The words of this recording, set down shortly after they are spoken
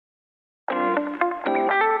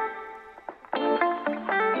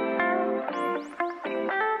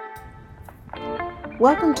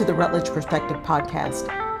Welcome to the Rutledge Perspective Podcast.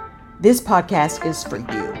 This podcast is for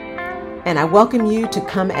you, and I welcome you to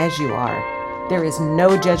come as you are. There is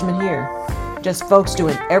no judgment here, just folks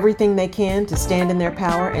doing everything they can to stand in their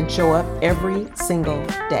power and show up every single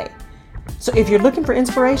day. So if you're looking for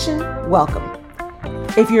inspiration, welcome.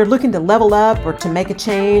 If you're looking to level up or to make a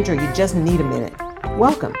change or you just need a minute,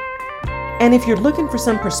 welcome. And if you're looking for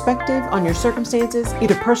some perspective on your circumstances,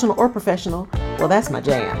 either personal or professional, well, that's my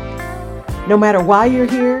jam. No matter why you're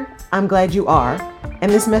here, I'm glad you are,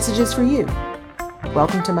 and this message is for you.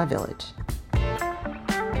 Welcome to my village.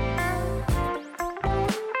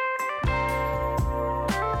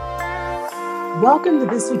 Welcome to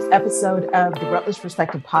this week's episode of the Rutledge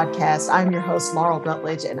Perspective Podcast. I'm your host, Laurel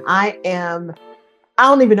Rutledge, and I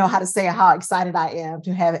don't even know how to say how excited I am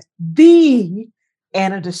to have the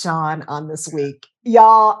Anna DeShawn on this week.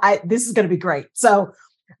 Y'all, this is going to be great. So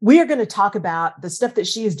we are going to talk about the stuff that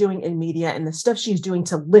she is doing in media and the stuff she's doing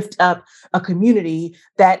to lift up a community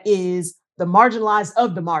that is the marginalized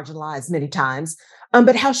of the marginalized many times,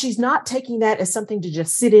 but how she's not taking that as something to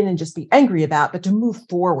just sit in and just be angry about, but to move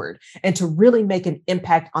forward and to really make an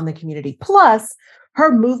impact on the community. Plus,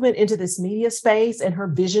 her movement into this media space and her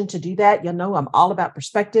vision to do that. You know, I'm all about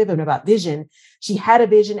perspective and about vision. She had a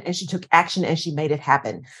vision and she took action and she made it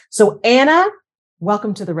happen. So Anna,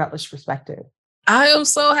 welcome to the Rutledge Perspective. I am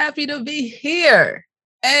so happy to be here.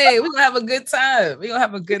 Hey, we're going to have a good time. We're going to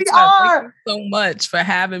have a good time. Thank you so much for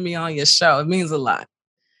having me on your show. It means a lot.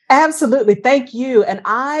 Absolutely. Thank you. And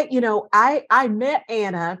I met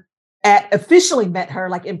Anna officially met her,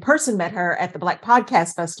 like in person met her at the Black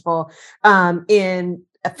Podcast Festival in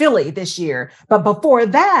Philly this year. But before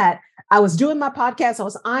that, I was doing my podcast. I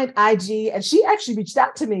was on IG and she actually reached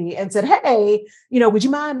out to me and said, hey, would you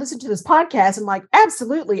mind listening to this podcast? I'm like,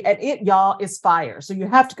 absolutely. And it, y'all, is fire. So you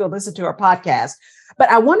have to go listen to our podcast.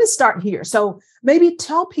 But I want to start here. So maybe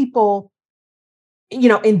tell people,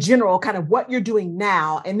 in general, kind of what you're doing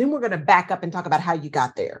now. And then we're going to back up and talk about how you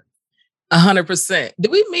got there. 100%.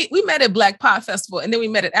 Did we meet? We met at Black Pod Festival and then we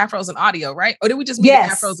met at Afros and Audio, right? Or did we just meet at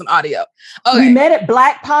Afros and Audio? Okay. We met at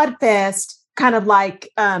Black Pod Fest, kind of like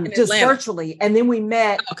just Atlanta. Virtually. And then we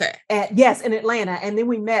met in Atlanta. And then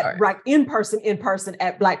we met right in person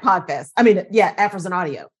at Black Pod Fest. Afros and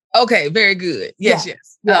Audio. Okay, very good. Yes.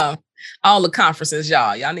 Yeah. All the conferences,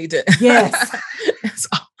 y'all need to. Yes.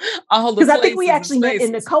 all the because I think we actually met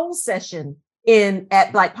in Nicole's session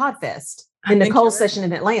at Black Pod Fest, in Nicole's session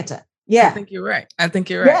in Atlanta. Yeah. I think you're right.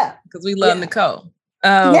 Yeah. Because we love Nicole.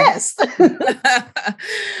 Yes.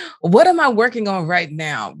 What am I working on right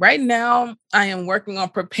now? Right now, I am working on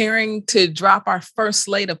preparing to drop our first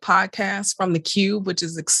slate of podcasts from the Cube, which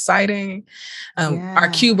is exciting. Our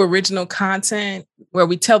Cube original content, where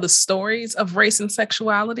we tell the stories of race and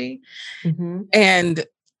sexuality. Mm-hmm. And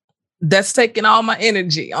that's taking all my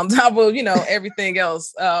energy on top of, everything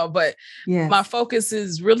else. But my focus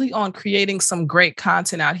is really on creating some great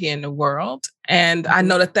content out here in the world. And I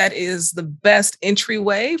know that is the best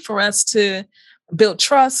entryway for us to build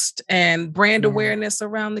trust and brand awareness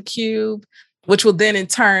around the Cube, which will then in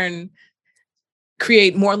turn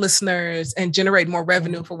create more listeners and generate more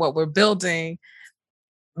revenue for what we're building.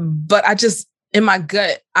 But in my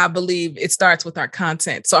gut, I believe it starts with our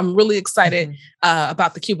content. So I'm really excited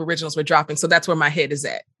about the Cube originals we're dropping. So that's where my head is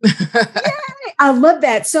at. Yay, I love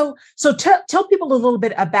that. So tell people a little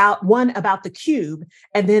bit about the Cube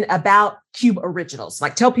and then about Cube originals.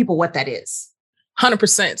 Like tell people what that is.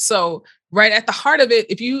 100%. So right at the heart of it,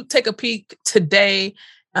 if you take a peek today,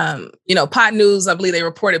 Pod News, I believe they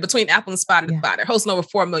reported between Apple and Spotify, they're hosting over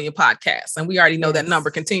 4 million podcasts. And we already know that number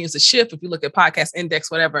continues to shift. If you look at podcast index,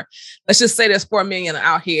 whatever, let's just say there's 4 million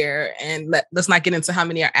out here and let's not get into how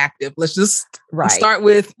many are active. Let's just start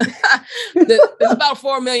with there's about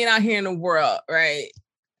 4 million out here in the world, right?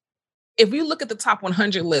 If we look at the top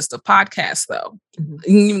 100 list of podcasts, though, you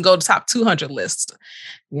can even go to top 200 lists.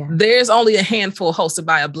 Yeah. There's only a handful hosted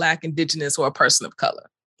by a Black, Indigenous, or a person of color.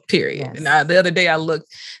 Period. Yes. And the other day I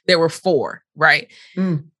looked, there were 4, right?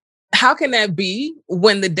 Mm. How can that be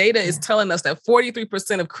when the data is telling us that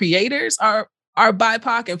 43% of creators are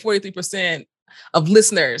BIPOC and 43% of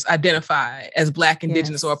listeners identify as Black,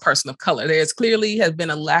 Indigenous, or a person of color? There's clearly has been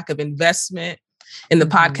a lack of investment in the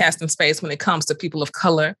podcasting space when it comes to people of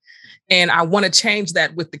color. And I want to change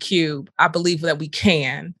that with the Cube. I believe that we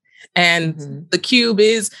can. And the Cube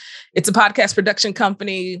it's a podcast production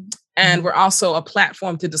company. And we're also a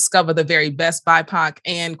platform to discover the very best BIPOC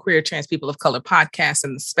and queer trans people of color podcasts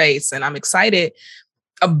in the space. And I'm excited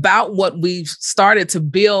about what we've started to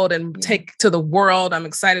build and take to the world. I'm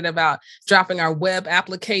excited about dropping our web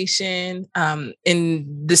application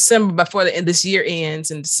in December, before this year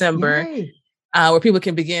ends in December. Yay. where people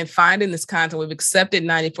can begin finding this content. We've accepted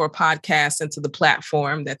 94 podcasts into the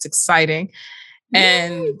platform. That's exciting.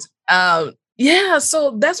 Yay. And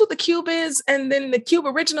so that's what the Cube is. And then the Cube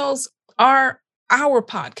Originals are our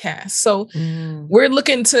podcast. So we're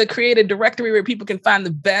looking to create a directory where people can find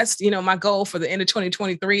the best. You know, my goal for the end of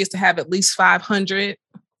 2023 is to have at least 500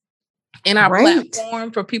 in our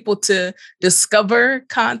platform for people to discover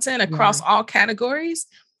content across all categories.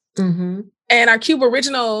 And our Cube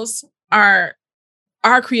Originals are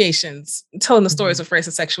our creations, telling the stories of race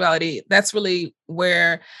and sexuality. That's really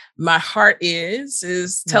where my heart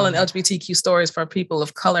is telling LGBTQ stories from people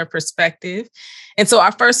of color perspective. And so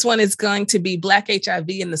our first one is going to be Black HIV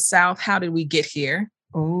in the South. How did we get here?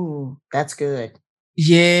 Oh, that's good.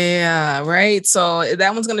 Yeah, right. So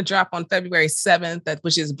that one's going to drop on February 7th,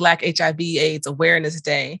 which is Black HIV/AIDS Awareness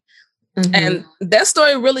Day. And that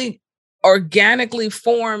story really organically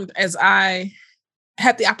formed as I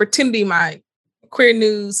had the opportunity, my Queer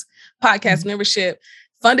News podcast membership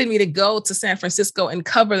funded me to go to San Francisco and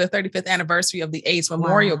cover the 35th anniversary of the AIDS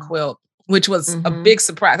Memorial Quilt, which was a big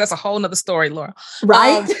surprise. That's a whole nother story, Laura.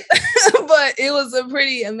 Right. But it was a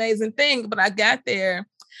pretty amazing thing. But I got there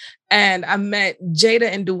and I met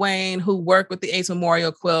Jada and Dwayne, who work with the AIDS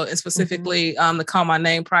Memorial Quilt, and specifically the Call My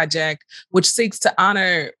Name Project, which seeks to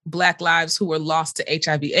honor Black lives who were lost to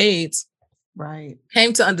HIV/AIDS. Right.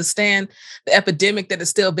 Came to understand the epidemic that is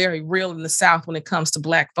still very real in the South when it comes to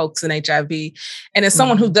Black folks and HIV. And as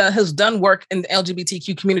someone who has done work in the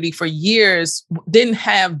LGBTQ community for years, didn't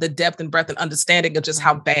have the depth and breadth and understanding of just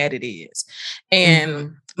how bad it is.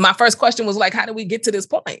 And my first question was like, how do we get to this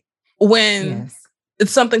point when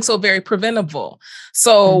it's something so very preventable?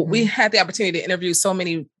 So we had the opportunity to interview so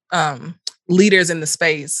many leaders in the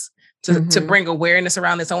space to bring awareness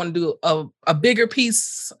around this. I want to do a bigger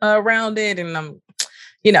piece around it. And I'm,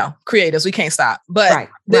 creatives, we can't stop. But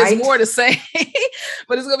there's more to say.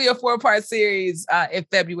 But it's going to be a 4-part series in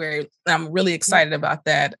February. I'm really excited about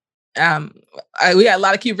that. We got a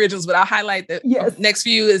lot of key originals, but I'll highlight the next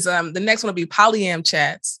few is the next one will be Polyam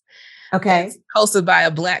Chats. Okay. It's hosted by a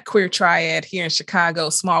Black queer triad here in Chicago,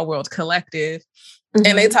 Small World Collective.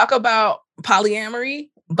 And they talk about polyamory,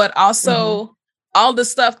 but also all the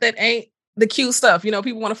stuff that ain't the cute stuff.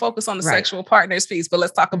 People want to focus on the sexual partners piece, but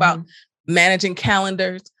let's talk about managing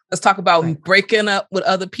calendars. Let's talk about breaking up with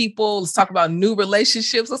other people. Let's talk about new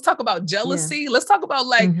relationships. Let's talk about jealousy. Let's talk about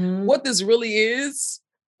what this really is.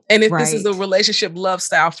 And if this is a relationship love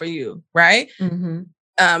style for you, right? And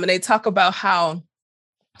they talk about how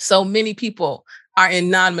so many people are in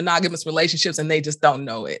non-monogamous relationships and they just don't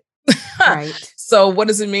know it. So what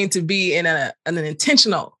does it mean to be in an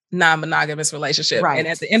intentional non-monogamous relationship? And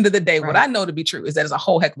at the end of the day, what I know to be true is that it's a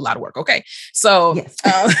whole heck of a lot of work. Okay. So, do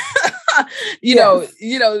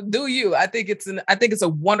you, I think it's a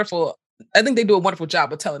wonderful, I think they do a wonderful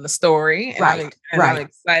job of telling the story. And I'm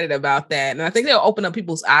excited about that. And I think they'll open up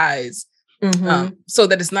people's eyes so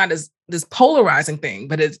that it's not this polarizing thing,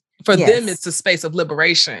 but it's for them, it's a space of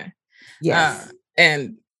liberation.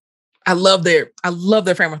 And I love their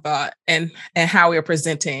frame of thought and how we are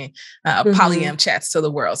presenting Polyam Chats to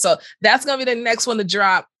the world. So that's going to be the next one to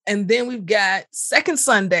drop. And then we've got Second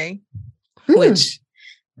Sunday, which,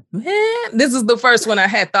 this is the first one I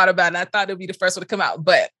had thought about, and I thought it would be the first one to come out.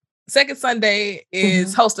 But Second Sunday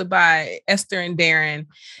is hosted by Esther and Darren,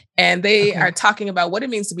 and they are talking about what it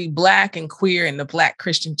means to be Black and queer in the Black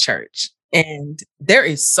Christian church. And there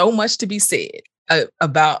is so much to be said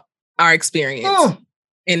about our experience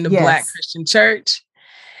in the Black Christian church.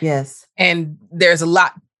 And there's a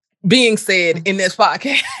lot being said in this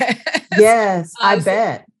podcast. I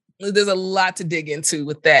bet. There's a lot to dig into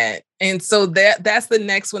with that. And so that's the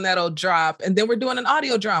next one that'll drop. And then we're doing an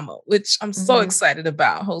audio drama, which I'm so excited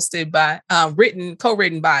about, hosted by,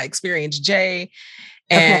 co-written by Experience J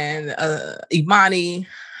and Imani.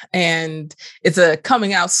 And it's a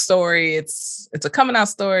coming out story. It's a coming out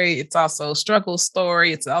story. It's also a struggle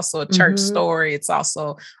story. It's also a church story. It's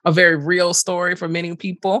also a very real story for many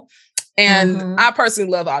people. And I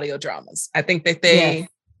personally love audio dramas. I think that they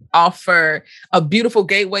offer a beautiful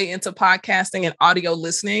gateway into podcasting and audio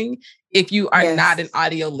listening if you are not an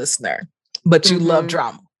audio listener, but you love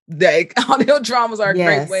drama. The audio dramas are a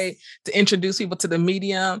great way to introduce people to the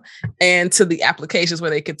medium and to the applications where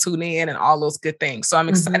they can tune in and all those good things. So I'm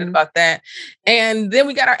excited about that. And then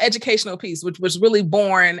we got our educational piece, which was really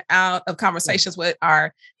born out of conversations with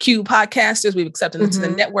our Q podcasters. We've accepted them to the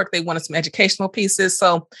network. They wanted some educational pieces.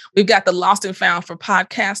 So we've got the Lost and Found for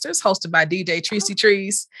Podcasters, hosted by DJ Tracy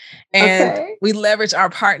Trees. And we leverage our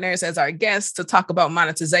partners as our guests to talk about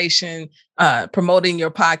monetization, promoting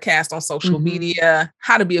your podcast on social media,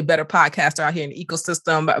 how to be a a better podcaster out here in the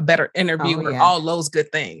ecosystem, a better interviewer, all those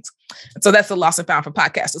good things. So that's the lost and found for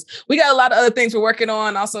podcasters. We got a lot of other things we're working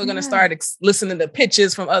on. Also going to start listening to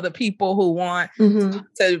pitches from other people who want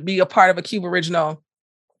to be a part of a Cube Original.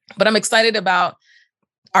 But I'm excited about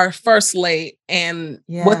our first slate and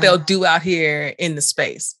what they'll do out here in the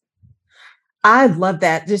space. I love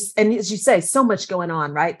that. And as you say, so much going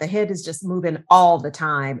on, right? The head is just moving all the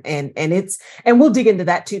time. And we'll dig into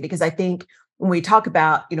that too, because I think when we talk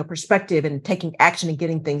about, perspective and taking action and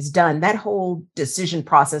getting things done, that whole decision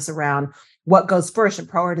process around what goes first and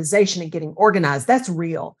prioritization and getting organized, that's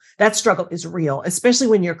real. That struggle is real, especially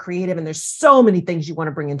when you're creative and there's so many things you want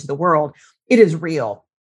to bring into the world. It is real.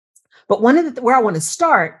 But one of where I want to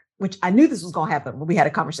start, which I knew this was going to happen when we had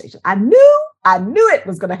a conversation. I knew it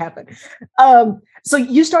was going to happen. So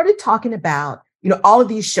you started talking about, all of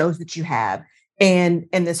these shows that you have and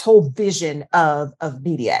this whole vision of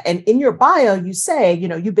media. And in your bio, you say,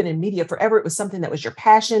 you've been in media forever. It was something that was your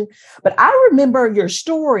passion. But I remember your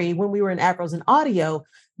story when we were in Afros and Audio.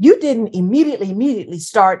 You didn't immediately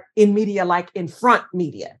start in media, like in front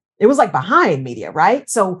media. It was like behind media, right?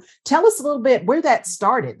 So tell us a little bit where that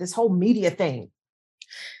started, this whole media thing.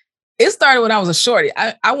 It started when I was a shorty.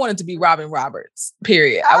 I wanted to be Robin Roberts,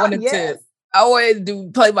 period. I wanted to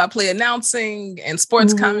do play-by-play announcing and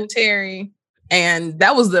sports commentary. And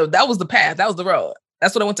that was the path. That was the road.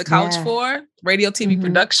 That's what I went to college for. Radio, TV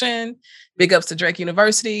production. Big ups to Drake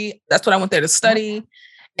University. That's what I went there to study.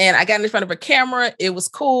 And I got in front of a camera. It was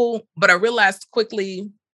cool. But I realized quickly,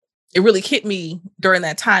 it really hit me during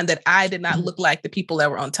that time that I did not look like the people that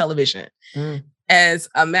were on television. As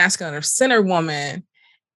a masculine or center woman,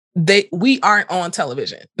 we aren't on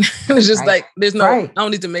television. It's just like, there's no, I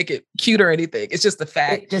don't need to make it cute or anything. It's just the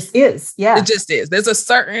fact. It just is. Yeah. It just is. There's a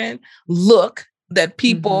certain look that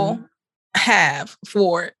people have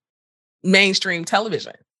for mainstream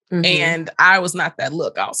television. And I was not that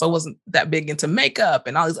look. I also wasn't that big into makeup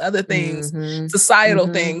and all these other things, societal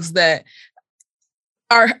things that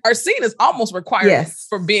are seen as almost requirements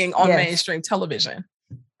for being on mainstream television.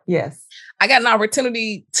 Yes. I got an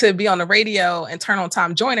opportunity to be on the radio and turn on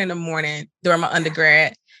Tom Joyner in the morning during my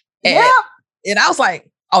undergrad. And I was like,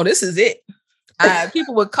 oh, this is it.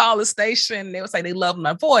 People would call the station. They would say they loved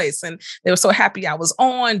my voice. And they were so happy I was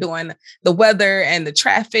on doing the weather and the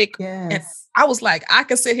traffic. And I was like, I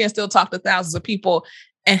can sit here and still talk to thousands of people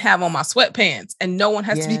and have on my sweatpants. And no one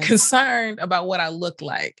has to be concerned about what I look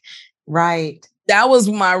like. Right. That was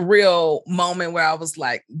my real moment where I was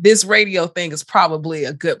like, this radio thing is probably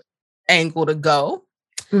a good angle to go.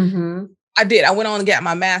 I did. I went on and got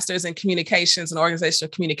my master's in communications and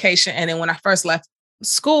organizational communication. And then when I first left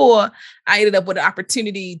school, I ended up with an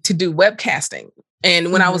opportunity to do webcasting.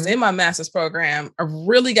 And when I was in my master's program, I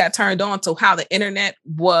really got turned on to how the internet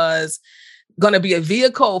was going to be a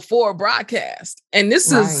vehicle for broadcast. And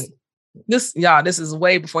this is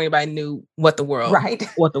way before anybody knew what the world.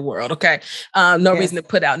 Okay. No reason to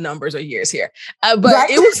put out numbers or years here. But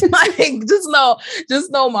it was like,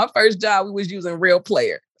 just know my first job, we was using Real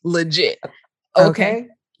Player, legit. Okay.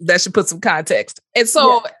 That should put some context. And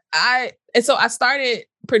so I started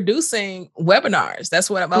producing webinars. That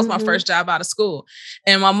was my first job out of school.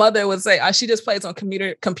 And my mother would say, she just plays on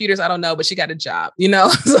computers. I don't know, but she got a job, So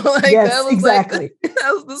like, that was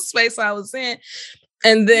that was the space I was in.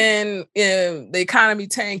 And then the economy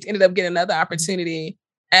tanked, ended up getting another opportunity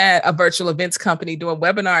at a virtual events company doing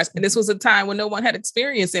webinars. And this was a time when no one had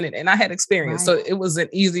experience in it. And I had experience. So it was an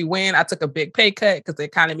easy win. I took a big pay cut because the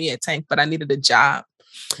economy had tanked, but I needed a job.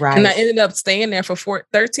 And I ended up staying there for 12,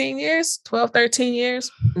 13 years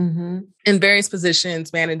in various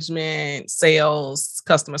positions, management, sales,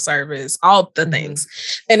 customer service, all the things.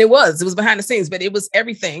 And it was behind the scenes, but it was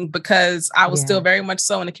everything because I was still very much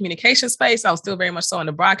so in the communication space. I was still very much so in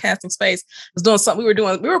the broadcasting space. I was doing something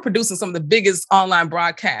we were producing some of the biggest online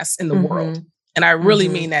broadcasts in the world. And I really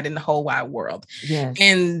mean that in the whole wide world.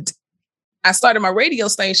 And I started my radio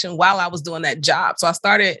station while I was doing that job. So I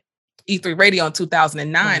started E3 Radio in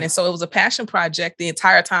 2009. And so it was a passion project the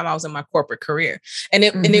entire time I was in my corporate career. And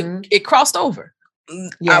it crossed over.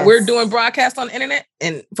 We're doing broadcast on the internet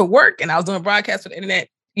and for work, and I was doing broadcast for the internet,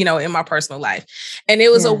 in my personal life. And it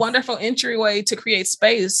was a wonderful entryway to create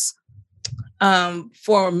space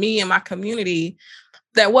for me and my community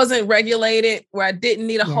that wasn't regulated, where I didn't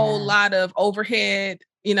need a whole lot of overhead,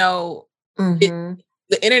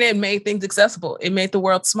 the internet made things accessible. It made the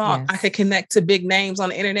world small. I could connect to big names on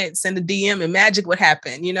the internet, send a DM, and magic would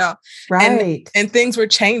happen, And things were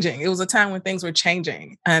changing. It was a time when things were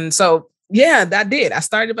changing. And so, that did. I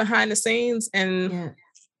started behind the scenes and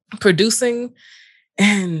producing,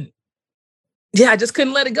 and I just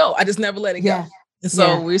couldn't let it go. I just never let it go.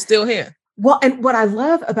 So we're still here. Well, and what I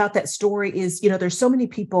love about that story is, there's so many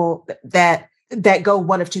people that go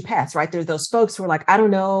one of two paths, right? There's those folks who are like, I don't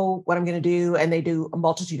know what I'm going to do. And they do a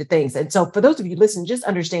multitude of things. And so for those of you listening, just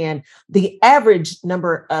understand the average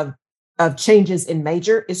number of changes in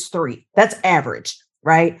major is 3. That's average,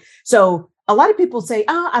 right? So a lot of people say,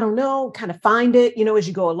 I don't know, kind of find it, as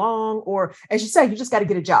you go along, or as you say, you just got to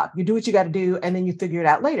get a job. You do what you got to do, and then you figure it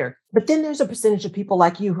out later. But then there's a percentage of people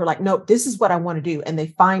like you who are like, nope, this is what I want to do. And they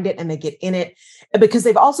find it and they get in it because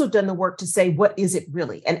they've also done the work to say, what is it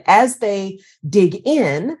really? And as they dig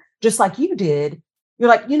in, just like you did, you're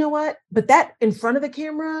like, you know what? But that in front of the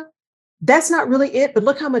camera, that's not really it. But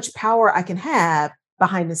look how much power I can have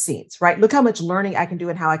behind the scenes, right? Look how much learning I can do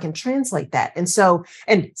and how I can translate that. And so,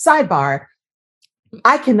 and sidebar,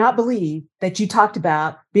 I cannot believe that you talked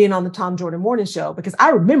about being on the Tom Jordan Morning Show, because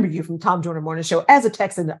I remember you from Tom Jordan Morning Show as a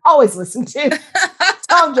Texan that always listened to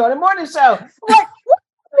Tom Jordan Morning Show. I'm like,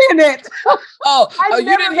 wait a minute. You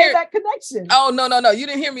didn't hear that connection. Oh, no. You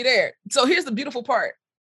didn't hear me there. So here's the beautiful part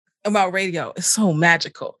about radio. It's so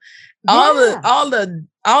magical. Yeah.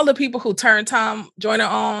 All the people who turned Tom Joyner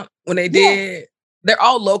on when they did, they're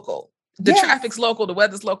all local. The traffic's local, the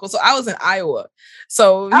weather's local. So I was in Iowa.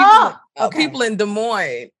 So people in Des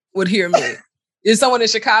Moines would hear me. If someone in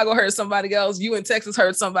Chicago heard somebody else, you in Texas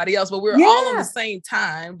heard somebody else, but we were all on the same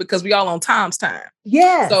time because we all on Tom's time.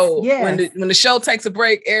 Yeah. So when the show takes a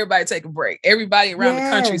break, everybody take a break. Everybody around the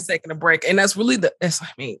country is taking a break. And that's really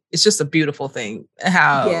it's just a beautiful thing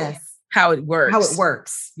how it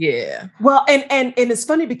works. Yeah. Well, and it's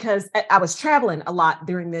funny because I was traveling a lot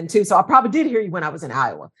during then too. So I probably did hear you when I was in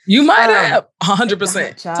Iowa. You might have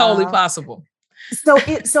 100%. Totally possible.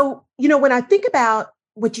 So, when I think about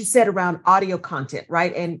what you said around audio content,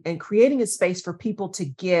 right? And creating a space for people to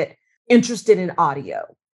get interested in audio.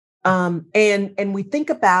 And we think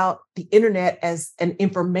about the internet as an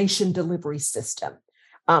information delivery system.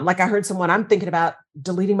 Like I heard I'm thinking about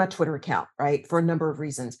deleting my Twitter account, right? For a number of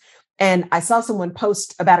reasons. And I saw someone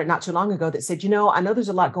post about it not too long ago that said, I know there's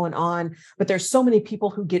a lot going on, but there's so many people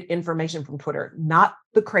who get information from Twitter, not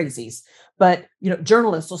the crazies, but,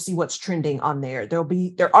 journalists will see what's trending on there.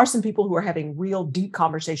 There are some people who are having real deep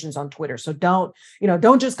conversations on Twitter. So don't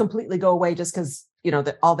just completely go away just because,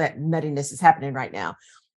 that all that nuttiness is happening right now.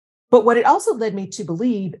 But what it also led me to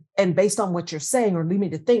believe, and based on what you're saying, or lead me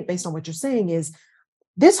to think based on what you're saying, is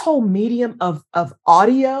this whole medium of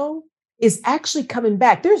audio is actually coming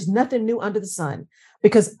back. There's nothing new under the sun,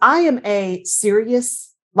 because I am a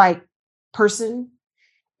serious person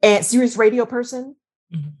and serious radio person.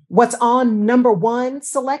 Mm-hmm. What's on number one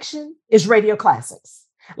selection is radio classics,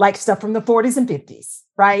 like stuff from the 40s and 50s,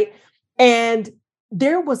 right? And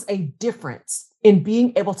there was a difference in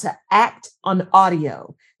being able to act on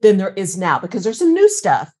audio than there is now, because there's some new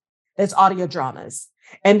stuff that's audio dramas.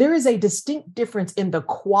 And there is a distinct difference in the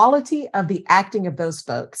quality of the acting of those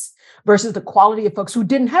folks versus the quality of folks who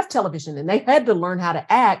didn't have television and they had to learn how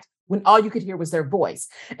to act when all you could hear was their voice.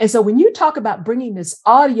 And so when you talk about bringing this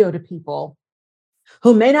audio to people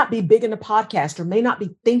who may not be big into podcast or may not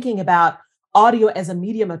be thinking about audio as a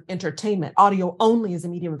medium of entertainment, audio only as a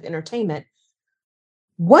medium of entertainment,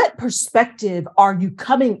 what perspective are you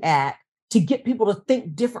coming at to get people to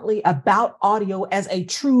think differently about audio as a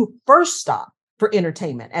true first stop for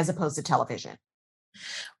entertainment as opposed to television?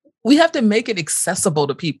 We have to make it accessible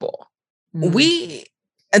to people. Mm.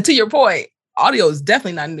 And to your point, audio is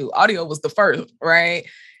definitely not new. Audio was the first, right?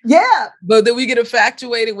 Yeah. But then we get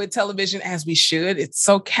infatuated with television, as we should. It's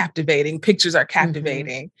so captivating. Pictures are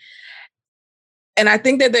captivating. Mm-hmm. And I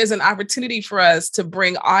think that there's an opportunity for us to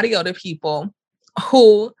bring audio to people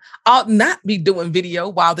who ought not be doing video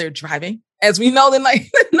while they're driving. As we know, then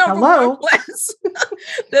the number one place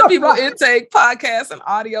that people intake podcasts and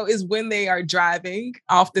audio is when they are driving,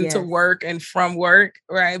 often to work and from work,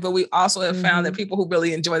 right? But we also have found that people who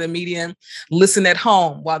really enjoy the medium listen at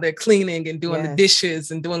home while they're cleaning and doing the dishes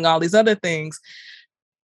and doing all these other things.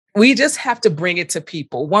 We just have to bring it to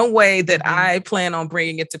people. One way that I plan on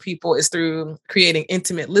bringing it to people is through creating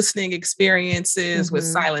intimate listening experiences with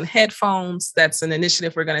silent headphones. That's an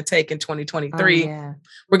initiative we're going to take in 2023.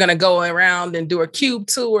 We're going to go around and do a cube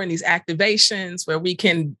tour and these activations where we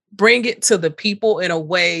can bring it to the people in a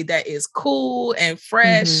way that is cool and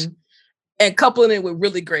fresh and coupling it with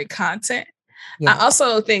really great content. I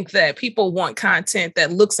also think that people want content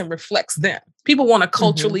that looks and reflects them. People want a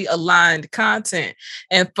culturally aligned content.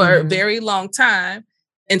 And for a very long time,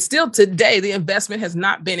 and still today, the investment has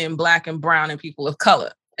not been in Black and brown and people of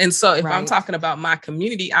color. And so if I'm talking about my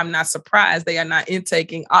community, I'm not surprised they are not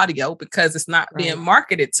intaking audio because it's not being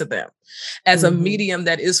marketed to them as a medium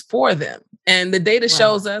that is for them. And the data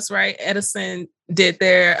shows us, right? Edison did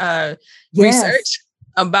their research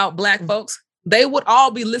about Black folks, they would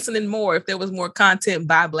all be listening more if there was more content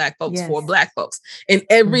by Black folks for Black folks. In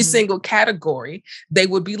every single category, they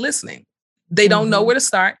would be listening. They don't know where to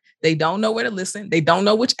start. They don't know where to listen. They don't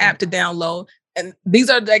know which app to download. And these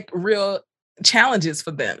are like real challenges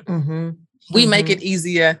for them. We make it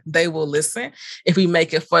easier, they will listen if we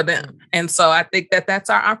make it for them. And so I think that that's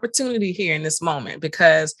our opportunity here in this moment,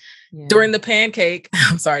 because during the pandemic,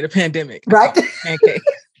 right? Pancake.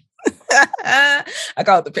 I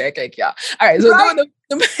call it the pancake, y'all. All right. So during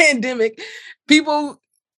the pandemic, people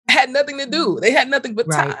had nothing to do. They had nothing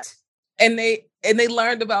but time. And they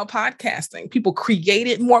learned about podcasting. People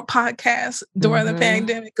created more podcasts during the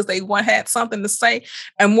pandemic because they had something to say,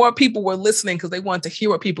 and more people were listening because they wanted to hear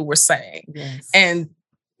what people were saying. And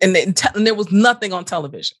there was nothing on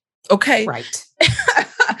television. Okay. Right.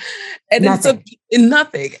 And nothing.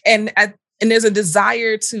 Nothing. And there's a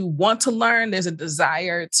desire to want to learn. There's a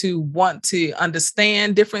desire to want to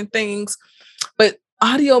understand different things, but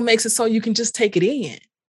audio makes it so you can just take it in.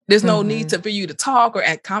 There's no need for you to talk or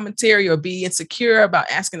add commentary or be insecure about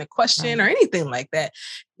asking a question or anything like that.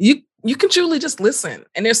 You can truly just listen,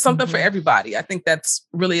 and there's something for everybody. I think that's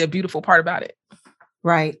really a beautiful part about it.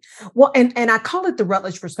 Right. Well, and I call it the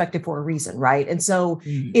Rutledge perspective for a reason, right? And so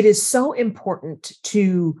it is so important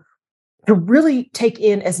to really take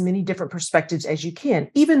in as many different perspectives as you can,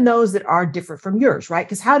 even those that are different from yours, right?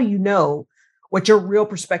 Because how do you know what your real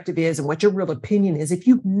perspective is and what your real opinion is if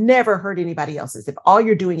you've never heard anybody else's, if all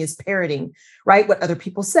you're doing is parroting, right, what other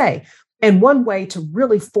people say? And one way to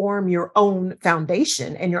really form your own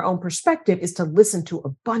foundation and your own perspective is to listen to a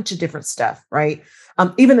bunch of different stuff, right?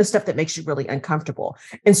 Even the stuff that makes you really uncomfortable.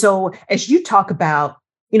 And so as you talk about,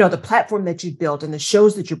 the platform that you've built and the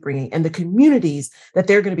shows that you're bringing and the communities that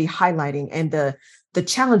they're going to be highlighting and the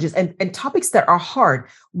challenges and topics that are hard,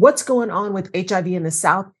 what's going on with HIV in the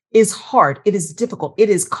South is hard. It is difficult. It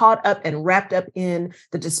is caught up and wrapped up in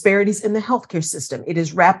the disparities in the healthcare system. It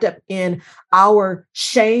is wrapped up in our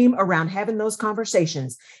shame around having those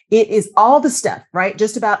conversations. It is all the stuff, right?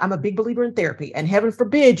 Just about, I'm a big believer in therapy, and heaven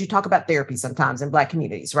forbid you talk about therapy sometimes in Black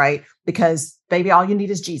communities, right? Because baby, all you need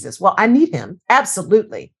is Jesus. Well, I need him.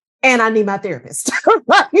 Absolutely. And I need my therapist,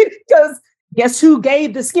 right? Because guess who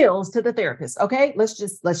gave the skills to the therapist? Okay, let's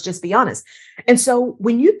just be honest. And so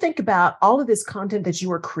when you think about all of this content that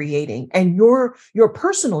you are creating and your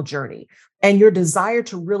personal journey and your desire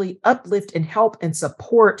to really uplift and help and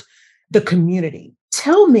support the community,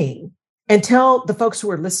 tell me and tell the folks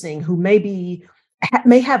who are listening who may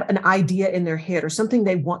have an idea in their head or something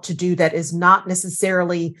they want to do that is not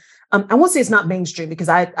necessarily, I won't say it's not mainstream, because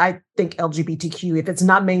I think LGBTQ, if it's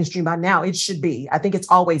not mainstream by now, it should be. I think it's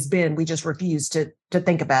always been. We just refuse to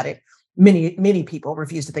think about it. Many people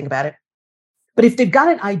refuse to think about it. But if they've got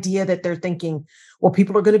an idea that they're thinking, well,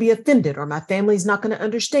 people are going to be offended, or my family's not going to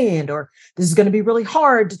understand, or this is going to be really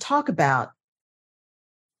hard to talk about,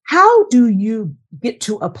 how do you get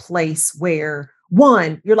to a place where,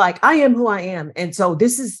 one, you're like, I am who I am, and so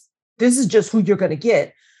this is just who you're going to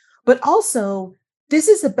get, but also this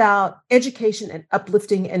is about education and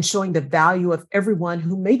uplifting and showing the value of everyone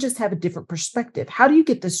who may just have a different perspective. How do you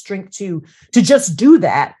get the strength to just do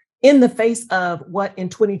that in the face of what in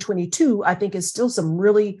 2022, I think is still some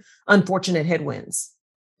really unfortunate headwinds?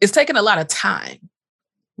 It's taken a lot of time.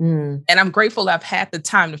 And I'm grateful I've had the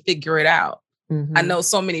time to figure it out. I know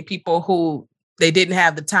so many people who they didn't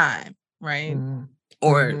have the time, right?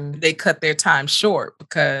 Or they cut their time short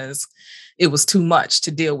because it was too much to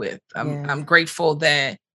deal with. I'm grateful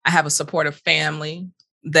that I have a supportive family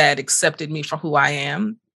that accepted me for who I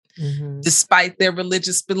am, despite their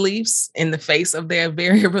religious beliefs, in the face of their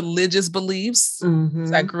very religious beliefs.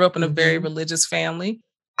 So I grew up in a very religious family.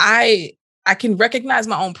 I can recognize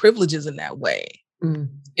my own privileges in that way,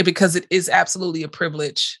 because it is absolutely a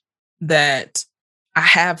privilege that I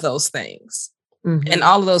have those things. And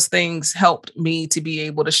all of those things helped me to be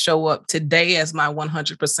able to show up today as my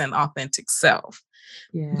 100% authentic self.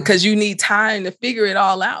 Because you need time to figure it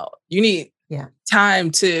all out. You need time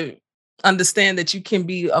to understand that you can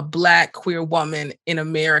be a Black queer woman in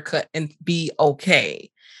America and be okay.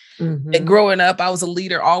 And growing up, I was a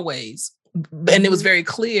leader always. And it was very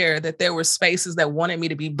clear that there were spaces that wanted me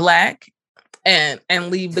to be Black and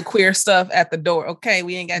leave the queer stuff at the door. Okay,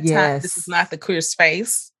 we ain't got time. This is not the queer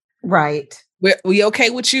space. Right. We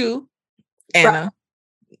okay with you, Anna. Right.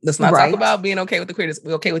 Let's not talk about being okay with the queerness.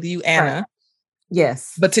 We're okay with you, Anna. Right.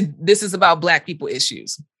 Yes. But this is about Black people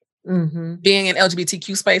issues. Being in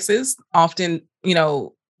LGBTQ spaces, often,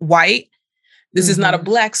 white. This is not a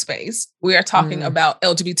Black space. We are talking about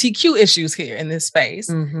LGBTQ issues here in this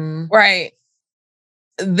space. Right.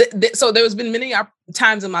 so there's been many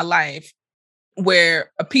times in my life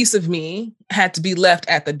where a piece of me had to be left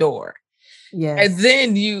at the door. Yes. And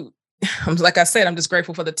then like I said, I'm just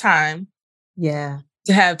grateful for the time. Yeah.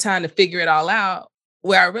 To have time to figure it all out,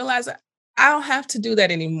 where I realized I don't have to do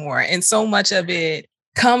that anymore. And so much of it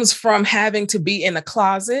comes from having to be in a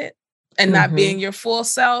closet and not being your full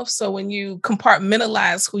self. So when you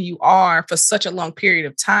compartmentalize who you are for such a long period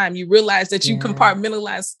of time, you realize that you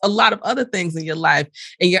compartmentalize a lot of other things in your life,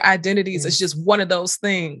 and your identities is just one of those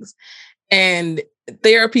things. And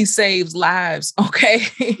therapy saves lives. Okay.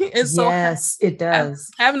 And so yes, it does.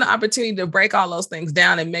 Having the opportunity to break all those things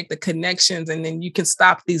down and make the connections, and then you can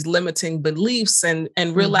stop these limiting beliefs and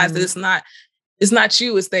realize that it's not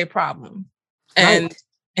you, it's their problem.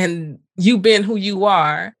 And you being who you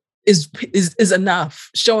are is enough.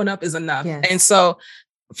 Showing up is enough. Yes. And so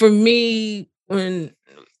for me, when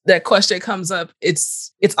that question comes up,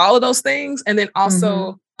 it's all of those things. And then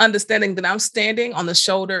also understanding that I'm standing on the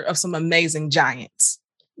shoulder of some amazing giants.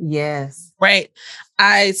 Yes. Right.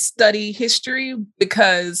 I study history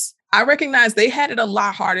because I recognize they had it a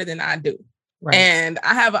lot harder than I do. Right. And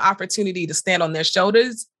I have an opportunity to stand on their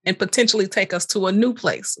shoulders and potentially take us to a new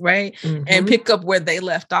place. Right. And pick up where they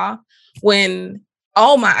left off. When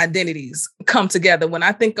all my identities come together, when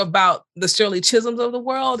I think about the Shirley Chisholms of the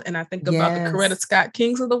world, and I think about the Coretta Scott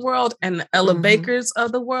Kings of the world, and the Ella Bakers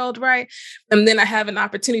of the world, right? And then I have an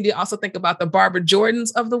opportunity to also think about the Barbara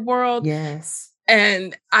Jordans of the world. Yes.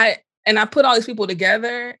 And I put all these people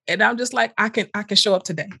together, and I'm just like, I can show up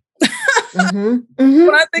today. When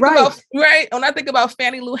I think when I think about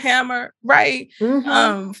Fannie Lou Hamer,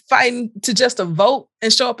 fighting to just a vote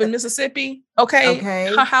and show up in Mississippi,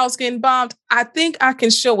 her house getting bombed, I think I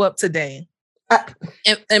can show up today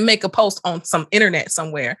and make a post on some internet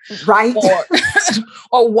somewhere, right?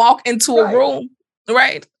 Or walk into a room,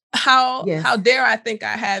 right? How dare I think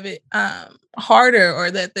I have it harder,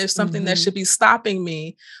 or that there's something that should be stopping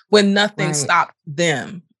me when nothing stopped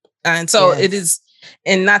them. And so it is.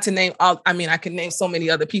 And not to name all, I mean, I can name so many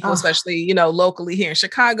other people, especially, locally here in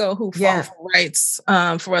Chicago, who fought for rights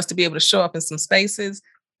for us to be able to show up in some spaces.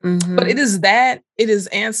 But it is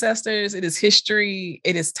ancestors, it is history,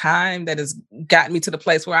 it is time that has gotten me to the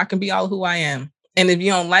place where I can be all who I am. And if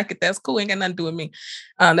you don't like it, that's cool. Ain't got nothing to do with me.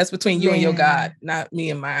 That's between you and your God, not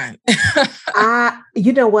me and mine.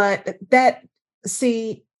 You know what?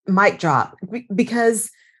 Mic drop,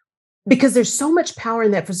 because there's so much power in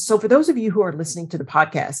that. So for those of you who are listening to the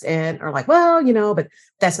podcast and are like, well, but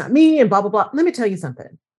that's not me and blah, blah, blah. Let me tell you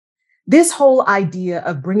something. This whole idea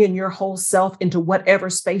of bringing your whole self into whatever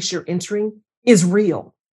space you're entering is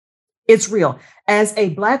real. It's real. As a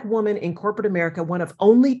Black woman in corporate America, one of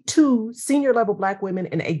only 2 senior level Black women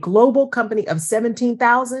in a global company of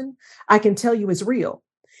 17,000, I can tell you it's real.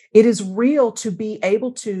 It is real to be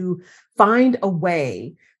able to find a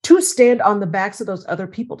way to stand on the backs of those other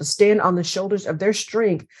people, to stand on the shoulders of their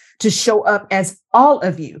strength, to show up as all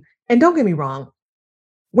of you. And don't get me wrong,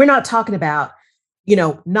 we're not talking about,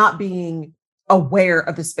 not being aware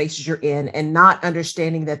of the spaces you're in and not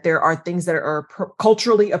understanding that there are things that are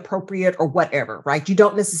culturally appropriate or whatever, right? You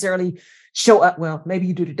don't necessarily show up, well, maybe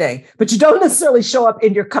you do today, but you don't necessarily show up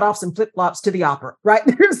in your cutoffs and flip-flops to the opera, right?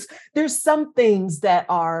 There's some things that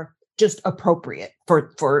are just appropriate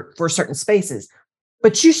for certain spaces.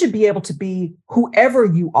 But you should be able to be whoever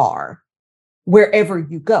you are, wherever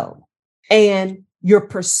you go. And your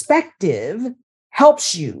perspective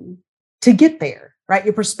helps you to get there, right?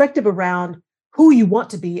 Your perspective around who you want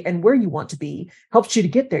to be and where you want to be helps you to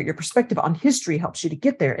get there. Your perspective on history helps you to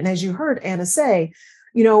get there. And as you heard Anna say,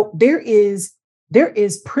 there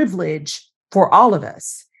is privilege for all of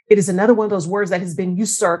us. It is another one of those words that has been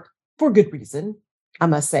usurped for good reason, I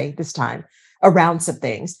must say this time, around some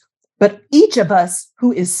things. But each of us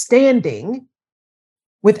who is standing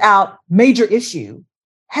without major issue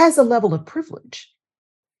has a level of privilege.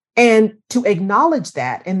 And to acknowledge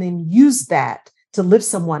that and then use that to lift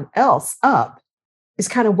someone else up is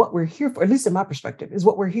kind of what we're here for, at least in my perspective, is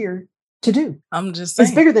what we're here to do. I'm just saying.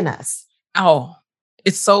 It's bigger than us. Oh,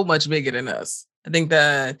 it's so much bigger than us. I think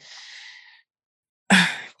that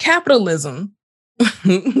capitalism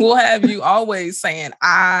will have you always saying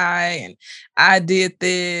I did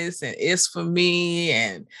this and it's for me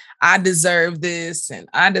and I deserve this and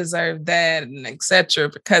I deserve that and etc.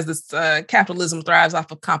 Because it's capitalism thrives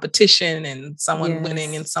off of competition and someone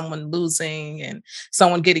winning and someone losing and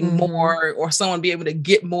someone getting more or someone be able to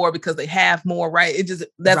get more because they have more, right?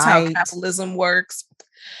 That's how capitalism works.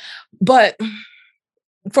 But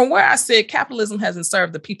from where I sit, capitalism hasn't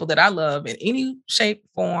served the people that I love in any shape,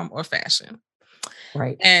 form, or fashion.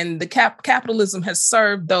 Right. And the capitalism has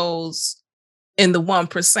served those in the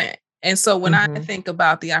 1%. And so when I think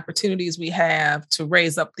about the opportunities we have to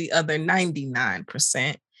raise up the other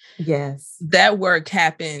 99%, yes, that work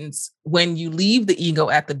happens when you leave the ego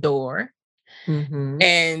at the door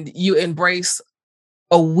and you embrace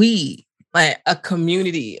like a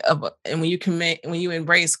community and when you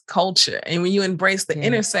embrace culture and when you embrace the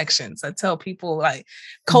intersections. I tell people like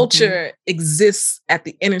culture exists at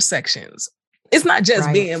the intersections. It's not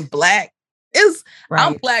just being Black.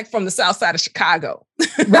 I'm Black from the South Side of Chicago.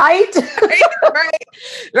 Right.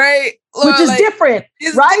 right. Which is different.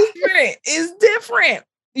 It's different.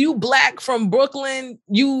 You Black from Brooklyn,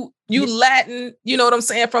 you Latin, you know what I'm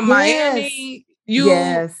saying, from Miami.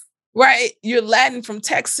 Right. You're Latin from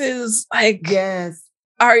Texas. Like,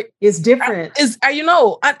 it's different.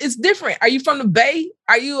 It's different. Are you from the Bay?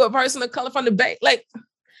 Are you a person of color from the Bay? Like,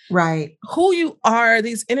 who you are,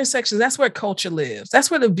 these intersections, that's where culture lives.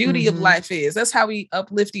 That's where the beauty of life is. That's how we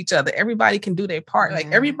uplift each other. Everybody can do their part. Like,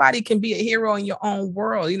 everybody can be a hero in your own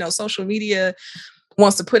world. You know, social media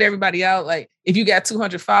wants to put everybody out. Like, if you got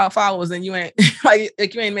 200 followers, then you ain't like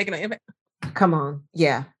you ain't making an impact. Come on.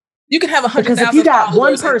 Yeah. You can have 100,000 because if you got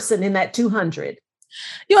one person in that 200,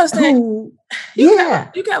 you understand? You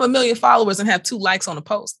can have 1 million followers and have 2 likes on a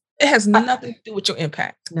post. It has nothing to do with your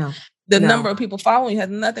impact. No. The number of people following you has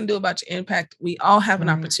nothing to do about your impact. We all have an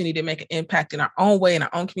opportunity to make an impact in our own way, in our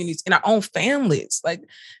own communities, in our own families. Like,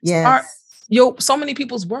 so many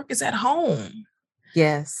people's work is at home.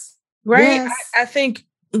 Yes. Right. Yes. I think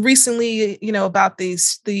recently, about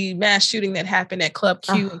the mass shooting that happened at Club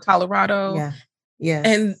Q in Colorado. Yeah.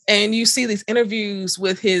 Yes. And you see these interviews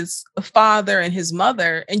with his father and his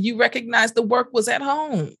mother, and you recognize the work was at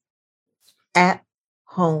home. At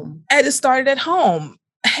home. And it started at home.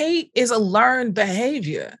 Hate is a learned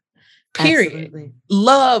behavior. Period. Absolutely.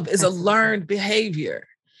 Love is a learned behavior.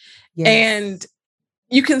 Yes. And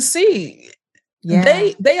you can see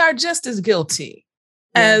they are just as guilty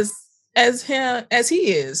as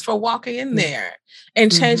he is for walking in there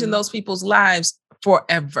and changing those people's lives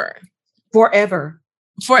forever. Forever.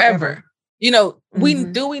 We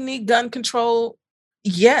need gun control.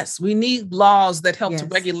 Yes, we need laws that help to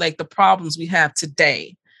regulate the problems we have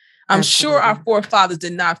today. I'm sure our forefathers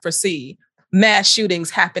did not foresee mass shootings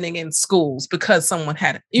happening in schools because someone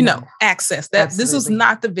had, access. This is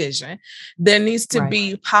not the vision. There needs to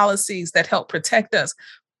be policies that help protect us.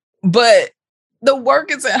 But the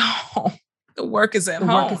work is at home. The work is at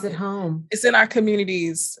home. It's in our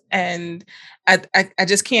communities. And I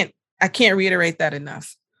just can't reiterate that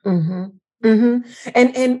enough. And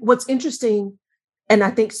what's interesting, and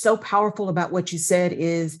I think so powerful about what you said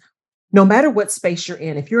is, no matter what space you're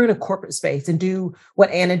in, if you're in a corporate space and do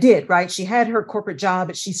what Anna did, right? She had her corporate job,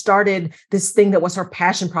 but she started this thing that was her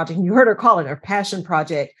passion project. And you heard her call it her passion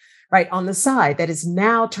project, right? On the side, that is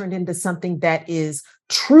now turned into something that is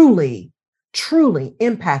truly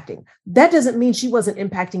impacting. That doesn't mean she wasn't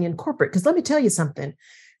impacting in corporate. Because let me tell you something.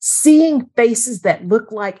 Seeing faces that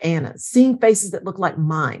look like Anna's, seeing faces that look like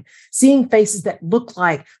mine, seeing faces that look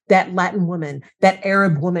like that Latin woman, that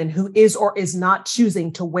Arab woman who is or is not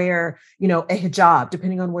choosing to wear, a hijab,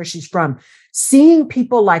 depending on where she's from. Seeing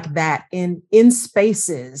people like that in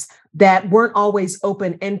spaces that weren't always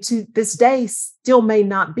open and to this day still may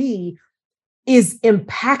not be, is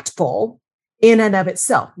impactful in and of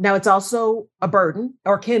itself. Now, it's also a burden,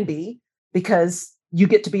 or can be, because you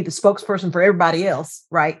get to be the spokesperson for everybody else,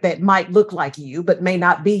 right? That might look like you, but may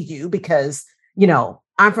not be you because,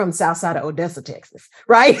 I'm from the South Side of Odessa, Texas,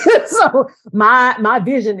 right? So my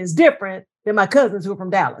vision is different than my cousins who are from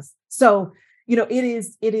Dallas. So,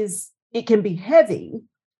 it can be heavy.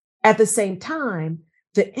 At the same time,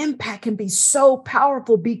 the impact can be so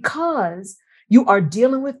powerful because you are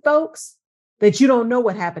dealing with folks that you don't know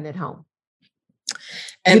what happened at home.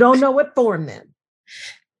 And you don't know what formed them.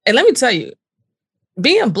 And let me tell you,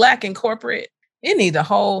 being Black in corporate, it needs a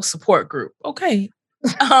whole support group. Okay.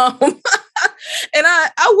 And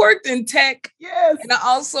I worked in tech. Yes. And I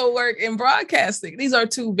also work in broadcasting. These are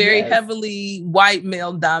 2 very heavily white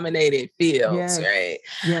male dominated fields, right?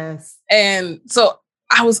 Yes. And so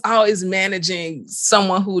I was always managing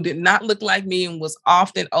someone who did not look like me and was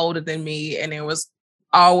often older than me. And there was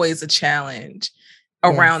always a challenge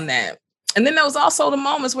around that. And then there was also the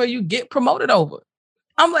moments where you get promoted over.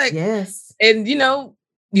 I'm like, and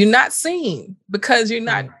you're not seen because you're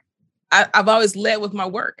not, I've always led with my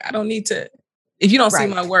work. I don't need to, if you don't see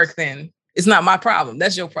my work, then it's not my problem.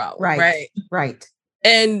 That's your problem. Right.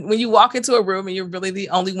 And when you walk into a room and you're really the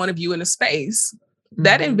only one of you in a space,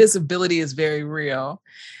 that invisibility is very real.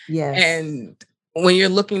 Yes. And when you're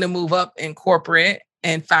looking to move up in corporate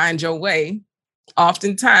and find your way,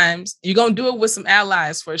 oftentimes you're going to do it with some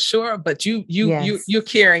allies for sure, but you're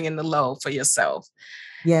carrying in the load for yourself.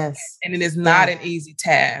 Yes. And it is not an easy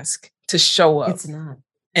task to show up. It's not.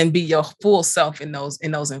 And be your full self in those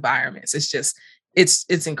environments. It's just,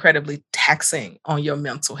 it's incredibly taxing on your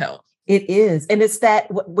mental health. It is. And it's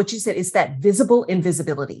that, what you said, it's that visible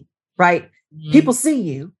invisibility, right? Mm-hmm. People see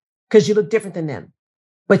you because you look different than them,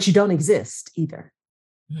 but you don't exist either.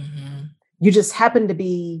 Mm-hmm. You just happen to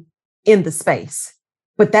be in the space.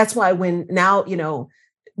 But that's why when now,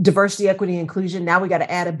 diversity, equity, inclusion, now we got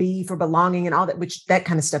to add a B for belonging and all that, which that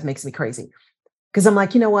kind of stuff makes me crazy. Because I'm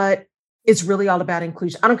like, you know what? It's really all about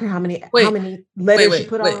inclusion. I don't care how many letters you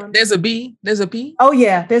put on. There's a B. There's a B. Oh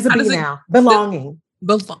yeah, there's a B now. Belonging.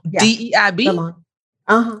 DEIB.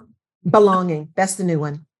 Belonging. That's the new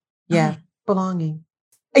one. Yeah, belonging.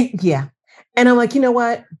 Yeah, and I'm like, you know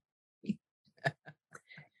what?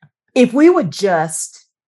 If we would just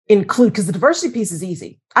include, because the diversity piece is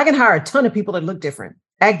easy. I can hire a ton of people that look different,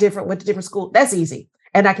 act different, went to different school. That's easy,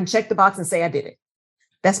 and I can check the box and say I did it.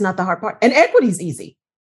 That's not the hard part. And equity is easy.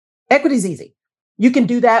 Equity is easy. You can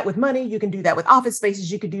do that with money. You can do that with office spaces.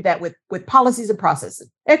 You can do that with policies and processes.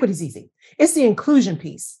 Equity is easy. It's the inclusion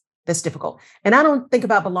piece that's difficult. And I don't think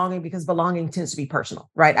about belonging because belonging tends to be personal,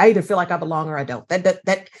 right? I either feel like I belong or I don't.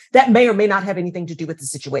 That may or may not have anything to do with the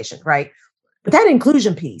situation, right? But that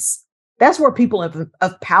inclusion piece, that's where people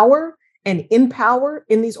of power and in power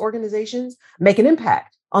in these organizations make an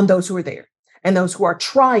impact on those who are there and those who are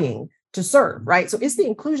trying to serve, right? So it's the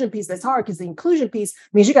inclusion piece that's hard, because the inclusion piece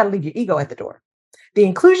means you got to leave your ego at the door. The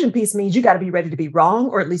inclusion piece means you got to be ready to be wrong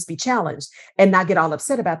or at least be challenged and not get all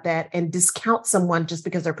upset about that and discount someone just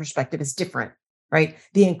because their perspective is different, right?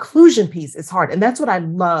 The inclusion piece is hard. And that's what I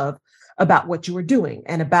love about what you are doing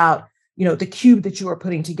and about, the cube that you are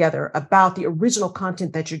putting together, about the original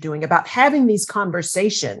content that you're doing, about having these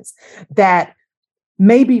conversations that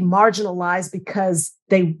may be marginalized because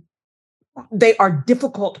they are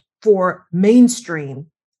difficult for mainstream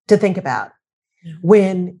to think about. Yeah.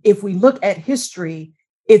 When if we look at history,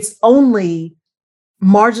 it's only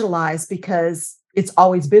marginalized because it's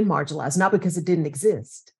always been marginalized, not because it didn't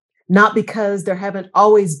exist, not because there haven't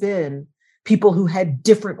always been people who had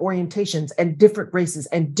different orientations and different races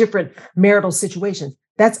and different marital situations.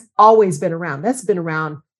 That's always been around. That's been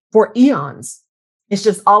around for eons. It's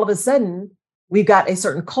just all of a sudden we've got a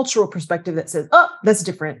certain cultural perspective that says, oh, that's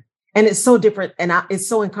different. And it's so different and it's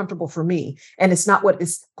so uncomfortable for me. And it's not what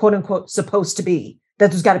it's quote unquote supposed to be,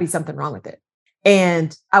 that there's got to be something wrong with it.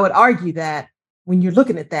 And I would argue that when you're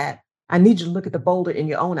looking at that, I need you to look at the boulder in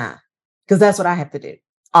your own eye, because that's what I have to do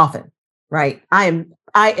often, right? I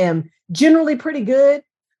am generally pretty good,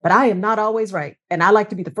 but I am not always right. And I like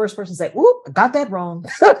to be the first person to say, "Ooh, I got that wrong.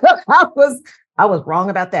 I was wrong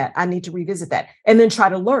about that. I need to revisit that." And then try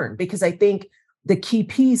to learn, because I think the key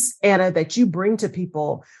piece, Anna, that you bring to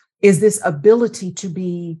people is this ability to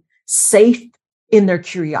be safe in their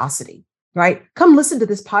curiosity, right? Come listen to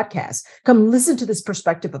this podcast. Come listen to this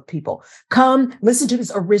perspective of people. Come listen to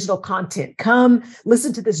this original content. Come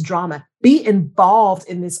listen to this drama. Be involved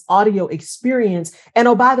in this audio experience. And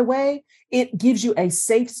oh, by the way, it gives you a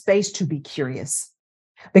safe space to be curious,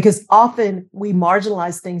 because often we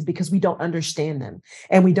marginalize things because we don't understand them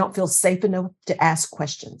and we don't feel safe enough to ask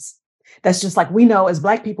questions. That's just like, we know as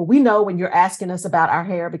Black people, we know when you're asking us about our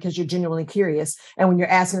hair because you're genuinely curious, and when you're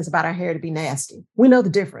asking us about our hair to be nasty. We know the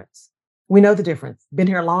difference. We know the difference. Been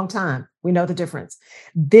here a long time. We know the difference.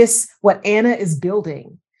 What Anna is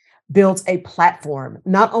building, builds a platform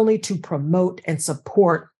not only to promote and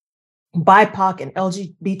support BIPOC and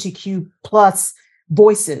LGBTQ plus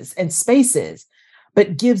voices and spaces,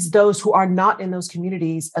 but gives those who are not in those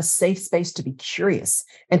communities a safe space to be curious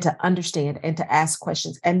and to understand and to ask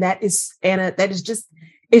questions. And that is, Anna, it's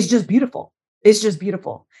just beautiful. It's just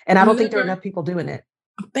beautiful. And I don't think there are enough people doing it.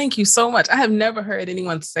 Thank you so much. I have never heard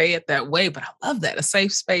anyone say it that way, but I love that. A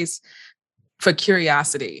safe space for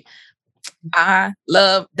curiosity. I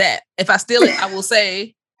love that. If I steal it, I will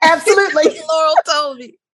say, absolutely. Laurel told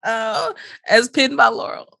me, as pinned by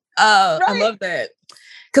Laurel. Right. I love that.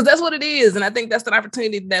 Because that's what it is. And I think that's an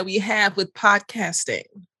opportunity that we have with podcasting.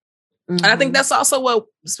 Mm-hmm. And I think that's also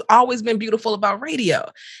what's always been beautiful about radio,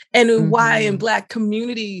 and why in Black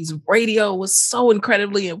communities, radio was so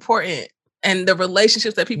incredibly important. And the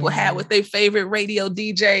relationships that people had with their favorite radio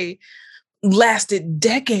DJ lasted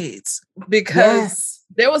decades, because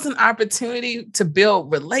there was an opportunity to build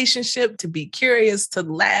relationship, to be curious, to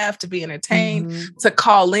laugh, to be entertained, to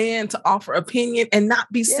call in, to offer opinion, and not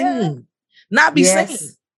be seen. Not be seen.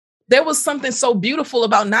 There was something so beautiful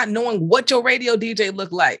about not knowing what your radio DJ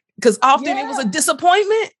looked like, because often it was a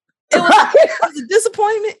disappointment. it was a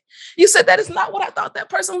disappointment. You said that is not what I thought that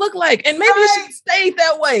person looked like. And maybe it should have stayed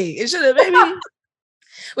that way. It should have maybe.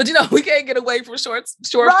 But we can't get away from short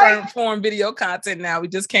form video content now. We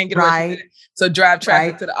just can't get away from it. So drive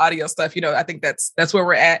traffic to the audio stuff. I think that's where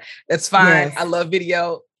we're at. That's fine. Yes. I love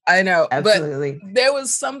video. I know. Absolutely. But there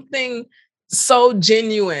was something so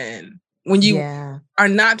genuine when you are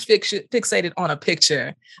not fixated on a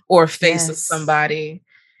picture or a face of somebody.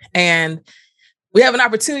 And we have an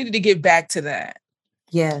opportunity to get back to that.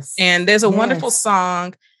 Yes. And there's a wonderful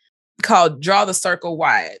song called Draw the Circle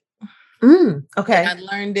Wide. Okay. And I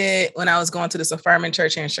learned it when I was going to this affirming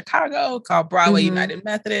church here in Chicago called Broadway United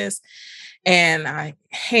Methodist. And I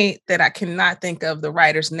hate that I cannot think of the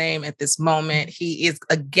writer's name at this moment. He is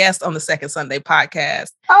a guest on the Second Sunday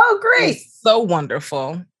podcast. Oh, great. It's so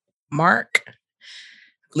wonderful. Mark. I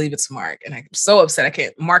believe it's Mark. And I'm so upset I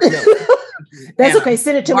can't. Mark Miller. That's okay.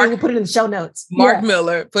 Send it to me. We'll put it in the show notes. Mark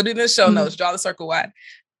Miller. Put it in the show notes. Draw the Circle Wide.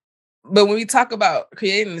 But when we talk about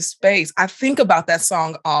creating the space, I think about that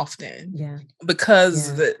song often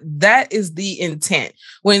because that is the intent.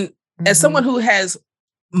 When, as someone who has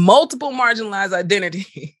multiple marginalized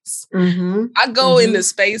identities, I go into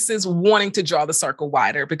spaces wanting to draw the circle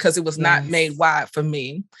wider because it was not made wide for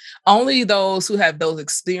me. Only those who have those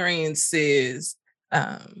experiences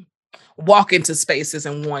walk into spaces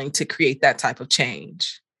and wanting to create that type of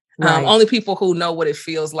change. Only people who know what it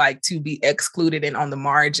feels like to be excluded and on the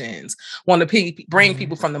margins want to bring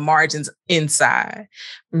people from the margins inside,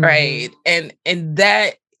 right? And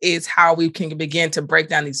that is how we can begin to break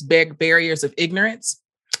down these big barriers of ignorance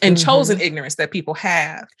and chosen ignorance that people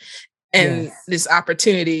have. And this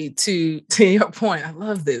opportunity to your point, I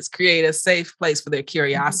love this, create a safe place for their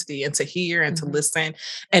curiosity and to hear and to listen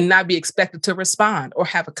and not be expected to respond or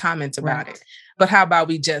have a comment about it. But how about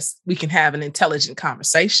we can have an intelligent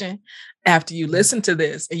conversation after you listen to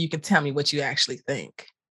this and you can tell me what you actually think.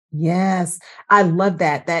 Yes, I love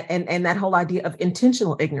that. And that whole idea of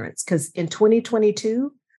intentional ignorance, because in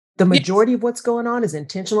 2022, the majority of what's going on is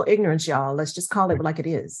intentional ignorance, y'all. Let's just call it like it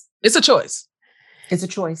is. It's a choice. It's a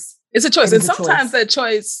choice. It's a choice. And sometimes that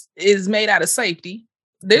choice is made out of safety.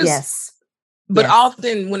 But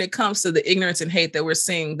often when it comes to the ignorance and hate that we're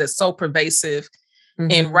seeing that's so pervasive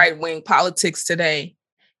in right-wing politics today,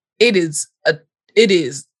 they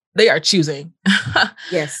are choosing.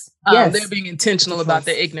 They're being intentional about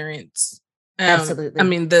their ignorance. Absolutely. I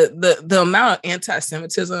mean, the amount of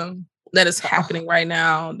anti-Semitism that is happening right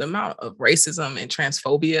now, the amount of racism and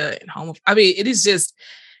transphobia and homophobia. I mean, it is just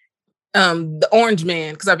the orange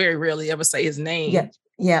man, because I very rarely ever say his name,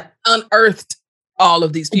 unearthed all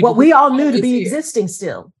of these people. What we all knew to be existing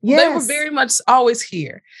still. They were very much always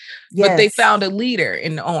here. But they found a leader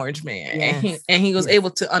in the orange man. And he was able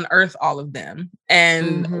to unearth all of them.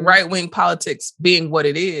 And right-wing politics, being what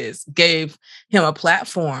it is, gave him a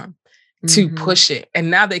platform to push it.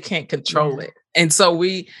 And now they can't control it. And so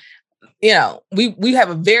we have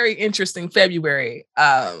a very interesting February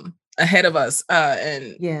ahead of us.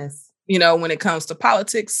 And when it comes to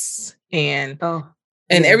politics and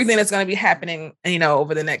everything that's going to be happening,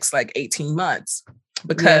 over the next 18 months,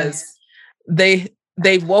 because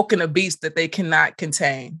they've woken a beast that they cannot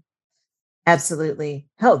contain. Absolutely.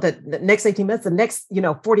 Hell, the next 18 months, the next,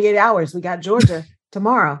 48 hours, we got Georgia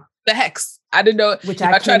tomorrow. The hex. I didn't know. Which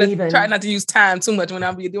I try not to use time too much when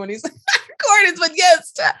I'm doing these recordings, but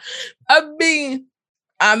yes, I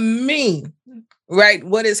mean, right.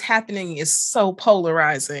 What is happening is so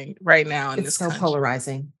polarizing right now in this country. It's so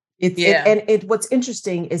polarizing. What's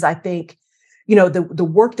interesting is I think, the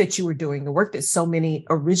work that you were doing, the work that so many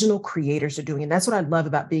original creators are doing. And that's what I love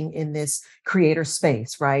about being in this creator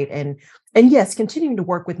space. Right. And yes, continuing to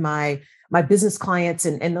work with my business clients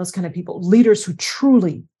and those kind of people, leaders who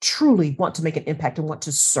truly, truly want to make an impact and want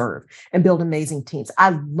to serve and build amazing teams.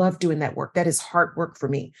 I love doing that work. That is hard work for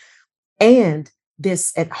me. And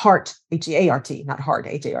this at heart, H-E-A-R-T, not hard,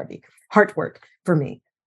 H-A-R-D, heart work for me.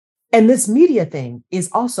 And this media thing is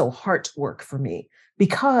also heart work for me,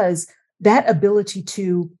 because that ability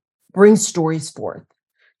to bring stories forth,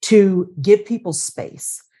 to give people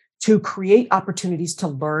space, to create opportunities to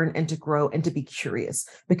learn and to grow and to be curious,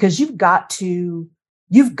 because you've got to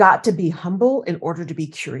be humble in order to be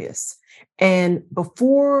curious. And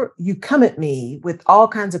before you come at me with all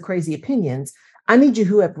kinds of crazy opinions, I need you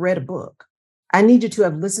who have read a book. I need you to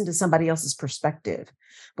have listened to somebody else's perspective.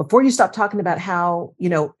 Before you stop talking about how,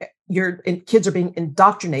 your kids are being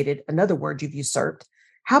indoctrinated, another word you've usurped,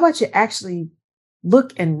 how about you actually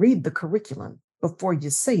look and read the curriculum before you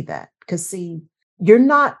say that? Because see, you're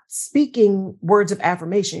not speaking words of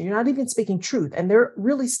affirmation. You're not even speaking truth. And there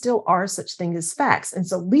really still are such things as facts. And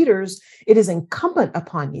so leaders, it is incumbent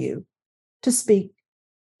upon you to speak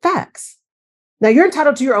facts. Now, you're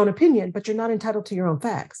entitled to your own opinion, but you're not entitled to your own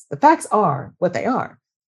facts. The facts are what they are.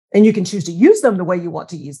 And you can choose to use them the way you want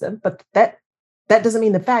to use them, but that doesn't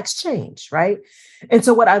mean the facts change, right? And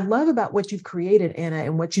so what I love about what you've created, Anna,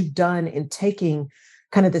 and what you've done in taking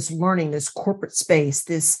kind of this learning, this corporate space,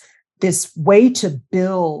 this way to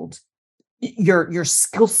build your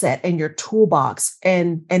skill set and your toolbox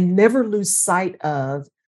and never lose sight of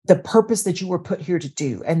the purpose that you were put here to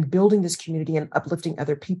do, and building this community and uplifting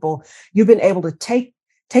other people. You've been able to take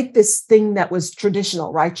this thing that was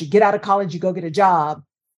traditional, right? You get out of college, you go get a job,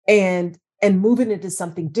 and move it into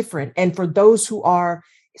something different. And for those who are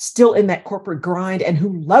still in that corporate grind and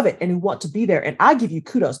who love it and who want to be there, and I give you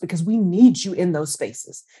kudos, because we need you in those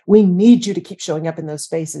spaces. We need you to keep showing up in those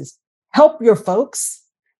spaces. Help your folks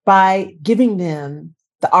by giving them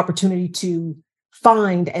the opportunity to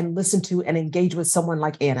find and listen to and engage with someone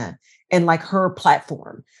like Anna and like her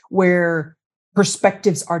platform, where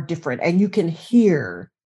perspectives are different and you can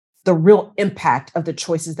hear the real impact of the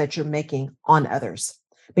choices that you're making on others.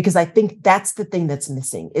 Because I think that's the thing that's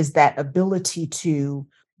missing, is that ability to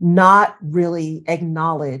not really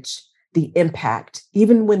acknowledge the impact.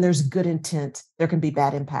 Even when there's good intent, there can be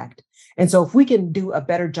bad impact. And so if we can do a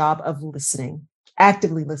better job of listening,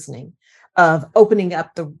 actively listening, of opening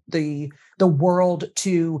up the world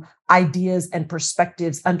to ideas and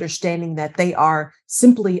perspectives, understanding that they are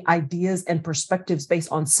simply ideas and perspectives based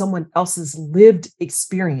on someone else's lived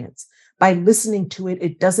experience. By listening to it,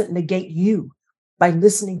 it doesn't negate you. By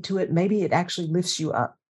listening to it, maybe it actually lifts you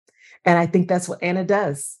up. And I think that's what Anna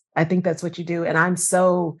does. I think that's what you do. And I am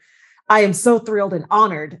so thrilled and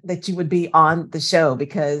honored that you would be on the show,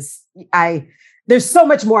 because there's so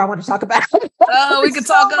much more I want to talk about. Oh, we could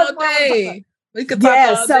talk all day. We could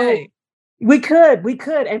talk all day. We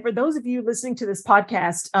could. And for those of you listening to this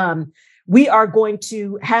podcast, we are going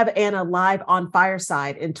to have Anna live on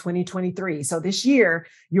Fireside in 2023. So this year,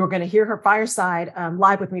 you're going to hear her Fireside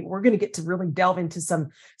live with me. We're going to get to really delve into some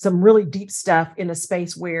really deep stuff in a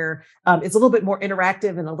space where it's a little bit more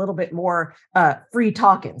interactive and a little bit more free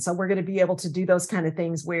talking. So we're going to be able to do those kind of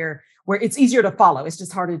things where it's easier to follow. It's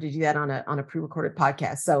just harder to do that on a pre-recorded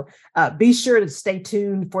podcast. So be sure to stay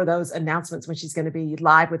tuned for those announcements when she's going to be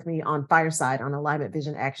live with me on Fireside on Alignment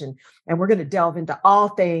Vision Action. And we're going to delve into all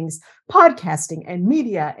things podcasting and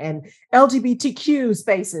media and LGBTQ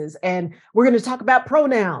spaces. And we're going to talk about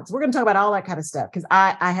pronouns. We're going to talk about all that kind of stuff. Because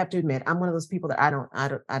I have to admit, I'm one of those people that I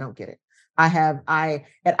don't get it. I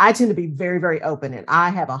tend to be very, very open, and I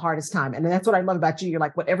have a hardest time. And that's what I love about you. You're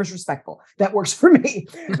like, whatever's respectful, that works for me,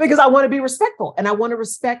 because I want to be respectful, and I want to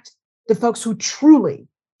respect the folks who truly,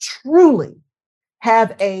 truly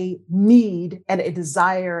have a need and a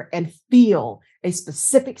desire and feel a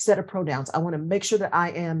specific set of pronouns. I want to make sure that I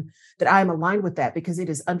am aligned with that, because it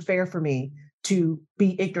is unfair for me to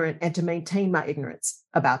be ignorant and to maintain my ignorance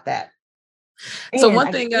about that. So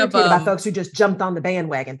one thing about folks who just jumped on the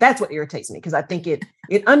bandwagon, that's what irritates me, because I think it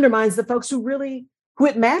undermines the folks who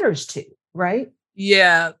it matters to, right?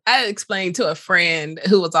 Yeah. I explained to a friend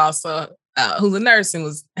who was also who's a nurse and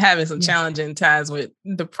was having some challenging times with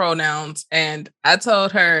the pronouns. And I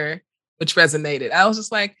told her, which resonated, I was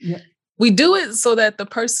just like, we do it so that the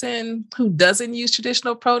person who doesn't use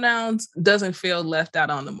traditional pronouns doesn't feel left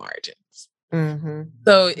out on the margins. Mm-hmm.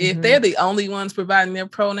 So if they're the only ones providing their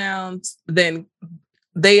pronouns, then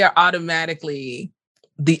they are automatically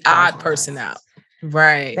the odd person out.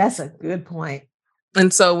 Right. That's a good point.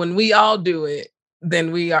 And so when we all do it,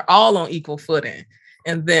 then we are all on equal footing.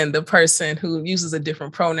 And then the person who uses a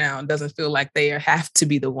different pronoun doesn't feel like they have to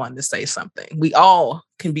be the one to say something. We all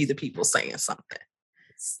can be the people saying something.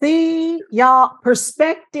 See, y'all,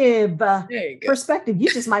 perspective. Perspective. You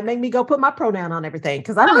just might make me go put my pronoun on everything,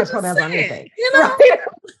 because I don't have pronouns on anything. You know?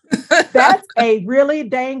 Right? That's a really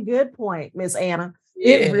dang good point, Miss Anna.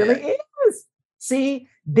 Yeah. It really is. See,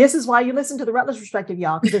 this is why you listen to the Rutledge Perspective,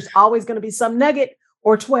 y'all, because there's always going to be some nugget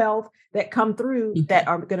or 12 that come through that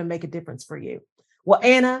are going to make a difference for you. Well,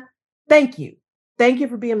 Anna, thank you. Thank you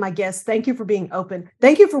for being my guest. Thank you for being open.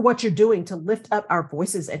 Thank you for what you're doing to lift up our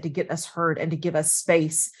voices and to get us heard and to give us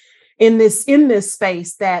space in this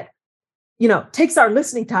space that, takes our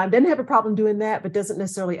listening time, doesn't have a problem doing that, but doesn't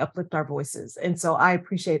necessarily uplift our voices. And so I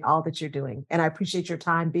appreciate all that you're doing. And I appreciate your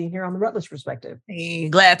time being here on the Rutledge Perspective. Hey,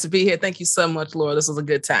 glad to be here. Thank you so much, Laura. This was a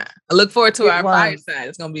good time. I look forward to our fireside.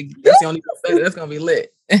 It's going to be, that's the only thing that's going to be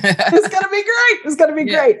lit. It's going to be great. It's going to be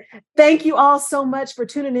great. Thank you all so much for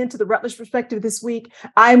tuning in to the Rutledge Perspective this week.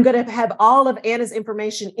 I'm going to have all of Anna's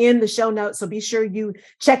information in the show notes, so be sure you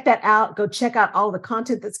check that out. Go check out all the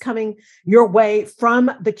content that's coming your way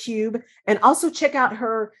from the Cube, and also check out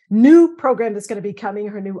her new program that's going to be coming,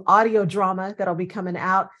 her new audio drama that'll be coming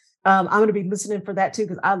out. I'm going to be listening for that too,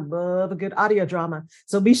 because I love a good audio drama.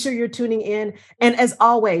 So be sure you're tuning in. And as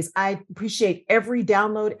always, I appreciate every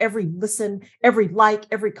download, every listen, every like,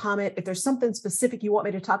 every comment. If there's something specific you want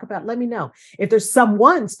me to talk about, let me know. If there's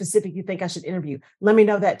someone specific you think I should interview, let me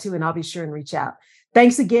know that too, and I'll be sure and reach out.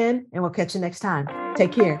 Thanks again, and we'll catch you next time.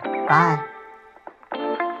 Take care. Bye.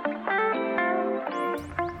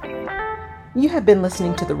 You have been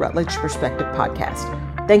listening to the Rutledge Perspective podcast.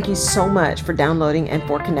 Thank you so much for downloading and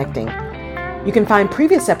for connecting. You can find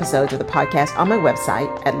previous episodes of the podcast on my website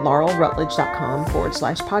at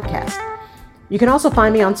laurelrutledge.com/podcast. You can also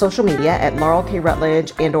find me on social media at Laurel K.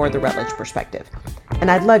 Rutledge and/or The Rutledge Perspective.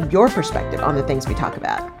 And I'd love your perspective on the things we talk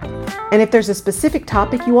about. And if there's a specific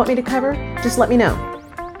topic you want me to cover, just let me know.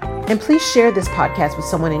 And please share this podcast with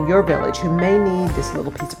someone in your village who may need this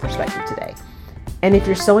little piece of perspective today. And if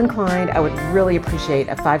you're so inclined, I would really appreciate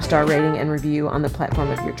a 5-star rating and review on the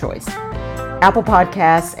platform of your choice. Apple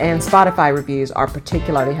Podcasts and Spotify reviews are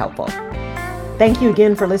particularly helpful. Thank you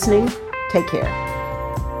again for listening. Take care.